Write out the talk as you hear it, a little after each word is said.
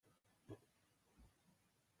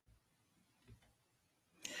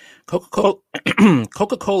Coca-Cola,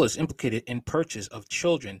 Coca-Cola is implicated in purchase of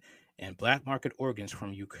children and black market organs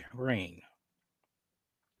from Ukraine.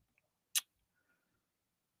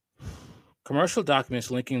 Commercial documents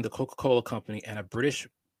linking the Coca-Cola company and a British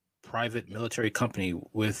private military company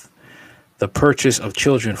with the purchase of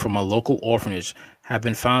children from a local orphanage have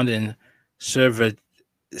been found in Sivatorgis,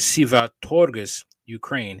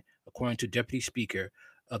 Ukraine, according to Deputy Speaker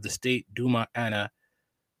of the State Duma Anna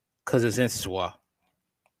Kazansova.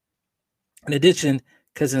 In addition,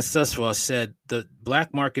 Kazansova said the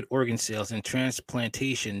black market organ sales and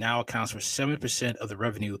transplantation now accounts for 7% of the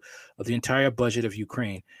revenue of the entire budget of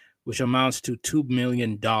Ukraine, which amounts to $2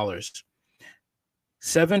 million. 7%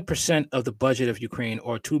 of the budget of Ukraine,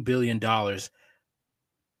 or $2 billion,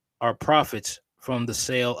 are profits from the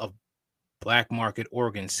sale of black market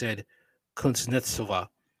organs, said Kuznetsova.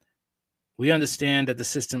 We understand that the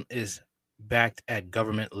system is backed at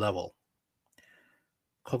government level.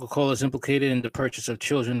 Coca-Cola is implicated in the purchase of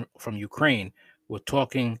children from Ukraine. We're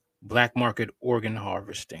talking black market organ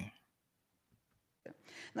harvesting.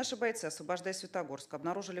 Наши бойцы, освобождая Светогорск,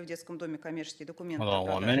 обнаружили в детском доме коммерческие документы о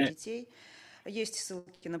продаже детей. Есть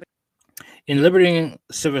ссылки на... In liberating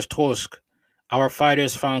Sevastopolsk, our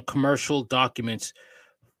fighters found commercial documents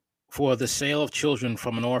for the sale of children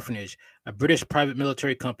from an orphanage. A British private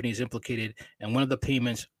military company is implicated, and one of the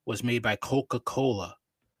payments was made by Coca-Cola.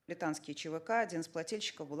 Британские ЧВК, один из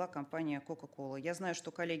плательщиков была компания Coca-Cola. Я знаю,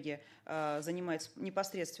 что коллеги занимаются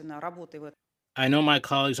непосредственно работой в этом. I know my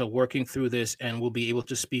colleagues are working through this and will be able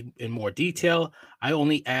to speak in more detail. I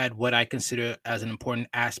only add what I consider as an important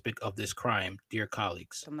aspect of this crime, dear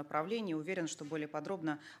colleagues. В этом направлении уверен, что более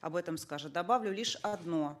подробно об этом скажет. Добавлю лишь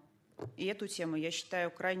одно. И эту тему я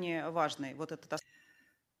считаю крайне важной. Вот этот.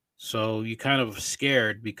 So you kind of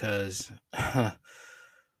scared because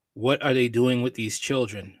what are they doing with these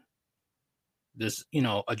children? This,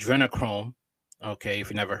 adrenochrome. Okay, if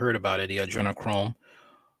you never heard about it, the adrenochrome,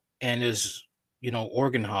 and there's,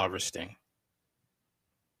 organ harvesting.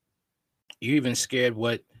 You're even scared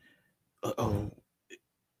what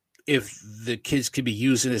if the kids could be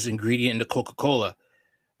used as ingredient in the Coca-Cola.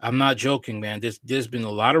 I'm not joking, man. There's been a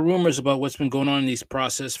lot of rumors about what's been going on in these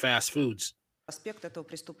processed fast foods. Аспект этого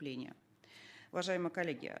преступления. Уважаемые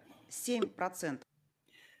коллеги, 7%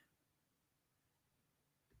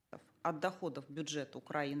 от доходов бюджета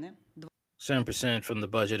Украины. 7% from the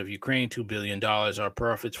budget of Ukraine, $2 billion are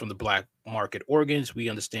profits from the black market organs. We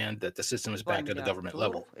understand that the system is backed at the government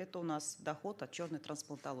level. Это у нас доход от черной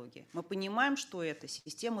трансплантологии. Мы понимаем, что эта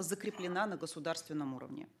система закреплена на государственном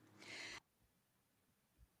уровне.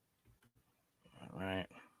 All right.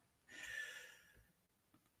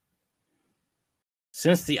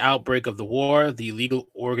 Since the outbreak of the war, the illegal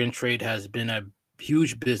organ trade has been a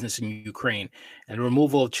huge business in Ukraine, and the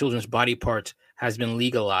removal of children's body parts has been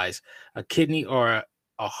legalized. A kidney or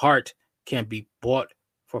a heart can be bought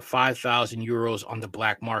for 5,000 euros on the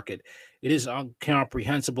black market. It is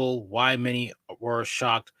incomprehensible why many were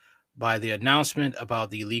shocked by the announcement about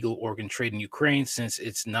the illegal organ trade in Ukraine, since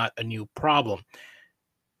it's not a new problem.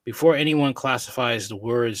 Before anyone classifies the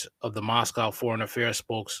words of the Moscow Foreign Affairs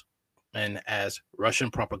spokesman as Russian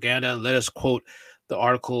propaganda, let us quote the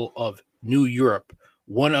article of New Europe,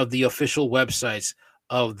 one of the official websites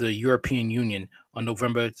of the European Union, on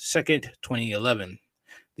November 2nd, 2011.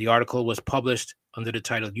 The article was published under the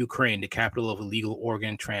title Ukraine, the capital of illegal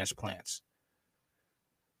organ transplants.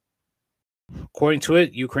 According to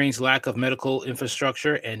it, Ukraine's lack of medical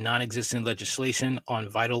infrastructure and non-existent legislation on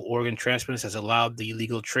vital organ transplants has allowed the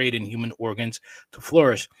illegal trade in human organs to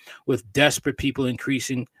flourish, with desperate people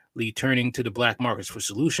increasingly turning to the black markets for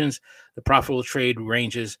solutions. The profitable trade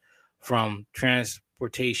ranges from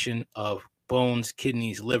transportation of bones,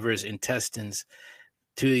 kidneys, livers, intestines,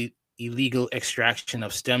 to illegal extraction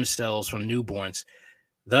of stem cells from newborns.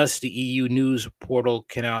 Thus, the EU news portal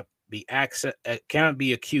cannot be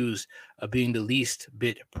accused of being the least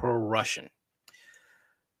bit pro-Russian.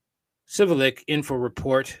 Civilik Info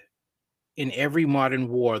report: in every modern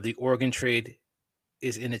war, the organ trade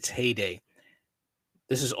is in its heyday.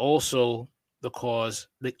 This is also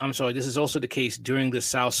this is also the case during the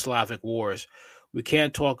South Slavic Wars. We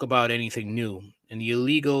can't talk about anything new. In the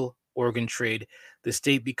illegal organ trade, the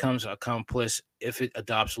state becomes an accomplice if it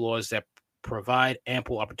adopts laws that provide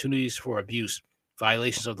ample opportunities for abuse,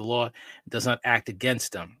 violations of the law, and does not act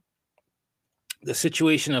against them. The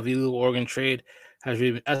situation of illegal organ trade has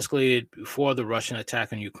been escalated before the Russian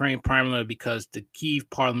attack on Ukraine, primarily because the Kyiv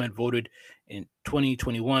parliament voted in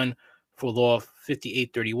 2021 for Law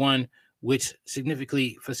 5831, which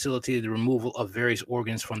significantly facilitated the removal of various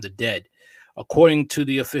organs from the dead. According to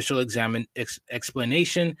the official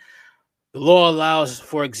explanation, The law allows,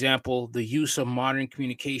 for example, the use of modern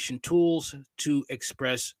communication tools to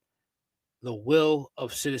express the will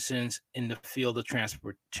of citizens in the field of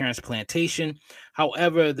transplantation.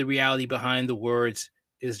 However, the reality behind the words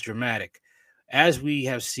is dramatic. As we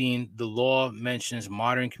have seen, the law mentions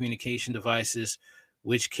modern communication devices,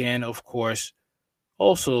 which can, of course,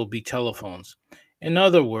 also be telephones. In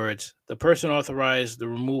other words, the person authorized the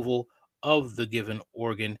removal of the given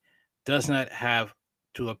organ does not have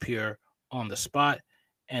to appear on the spot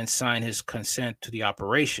and sign his consent to the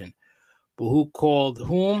operation. But who called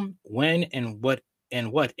whom, when, and what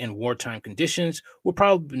in wartime conditions will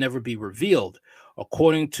probably never be revealed.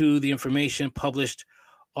 According to the information published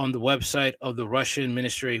on the website of the Russian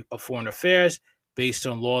Ministry of Foreign Affairs, based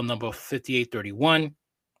on law number 5831,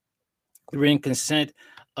 the written consent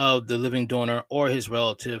of the living donor or his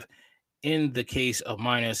relative in the case of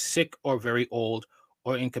minors, sick or very old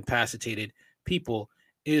or incapacitated people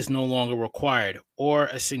is no longer required, or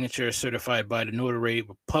a signature certified by the notary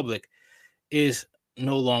public is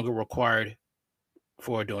no longer required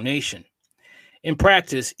for a donation. In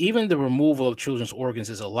practice, even the removal of children's organs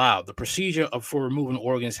is allowed. The procedure for removing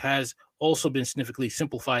organs has also been significantly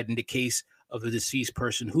simplified in the case of the deceased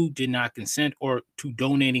person who did not consent or to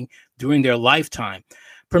donating during their lifetime.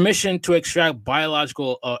 Permission to extract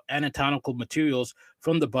biological or anatomical materials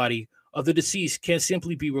from the body of the deceased can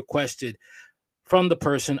simply be requested from the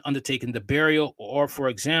person undertaking the burial, or, for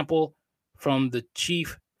example, from the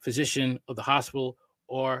chief physician of the hospital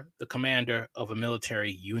or the commander of a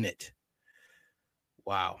military unit.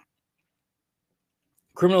 Wow.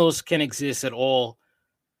 Criminals can exist at all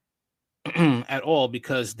at all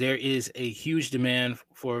because there is a huge demand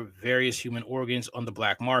for various human organs on the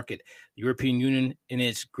black market. The European Union, in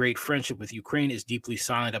its great friendship with Ukraine, is deeply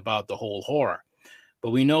silent about the whole horror.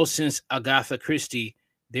 But we know since Agatha Christie,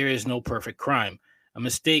 there is no perfect crime. A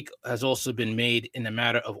mistake has also been made in the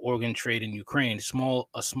matter of organ trade in Ukraine.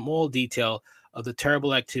 A small detail of the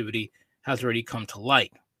terrible activity has already come to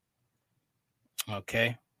light.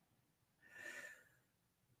 Okay.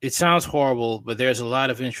 It sounds horrible, but there's a lot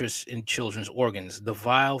of interest in children's organs. The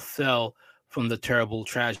vial fell from the terrible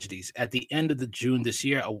tragedies. At the end of June this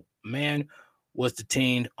year, a man was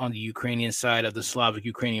detained on the Ukrainian side of the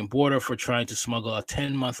Slavic-Ukrainian border for trying to smuggle a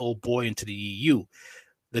 10-month-old boy into the EU.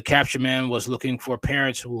 The captured man was looking for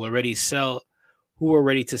parents who were ready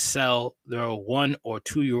to sell their 1 or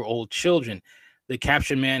 2-year-old children. The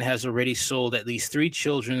captured man has already sold at least 3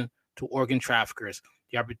 children to organ traffickers.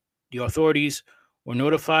 The authorities were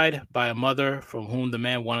notified by a mother from whom the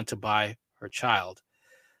man wanted to buy her child.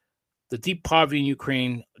 The deep poverty in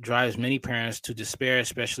Ukraine drives many parents to despair,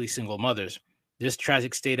 especially single mothers. This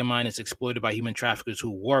tragic state of mind is exploited by human traffickers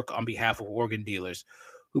who work on behalf of organ dealers,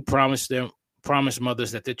 who promise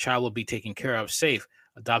mothers that their child will be taken care of, safe,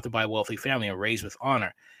 adopted by a wealthy family, and raised with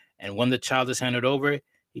honor. And when the child is handed over,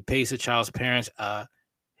 he pays the child's parents a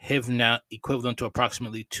hivna equivalent to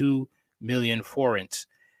approximately 2 million forints.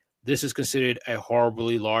 This is considered a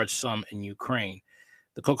horribly large sum in Ukraine.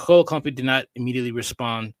 The Coca-Cola company did not immediately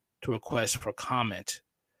respond to requests for comment.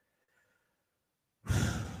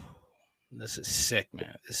 This is sick,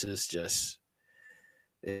 man. This is just,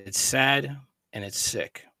 it's sad and it's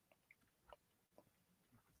sick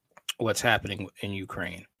what's happening in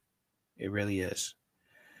Ukraine. It really is.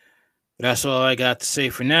 But that's all I got to say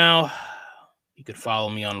for now. You could follow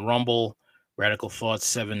me on Rumble, Radical Thoughts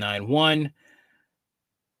 791.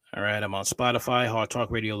 All right, I'm on Spotify, Hard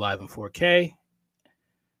Talk Radio Live in 4K.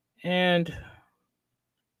 And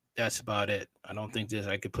that's about it. I don't think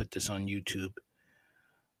I could put this on YouTube.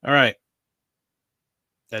 All right.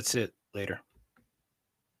 That's it. Later.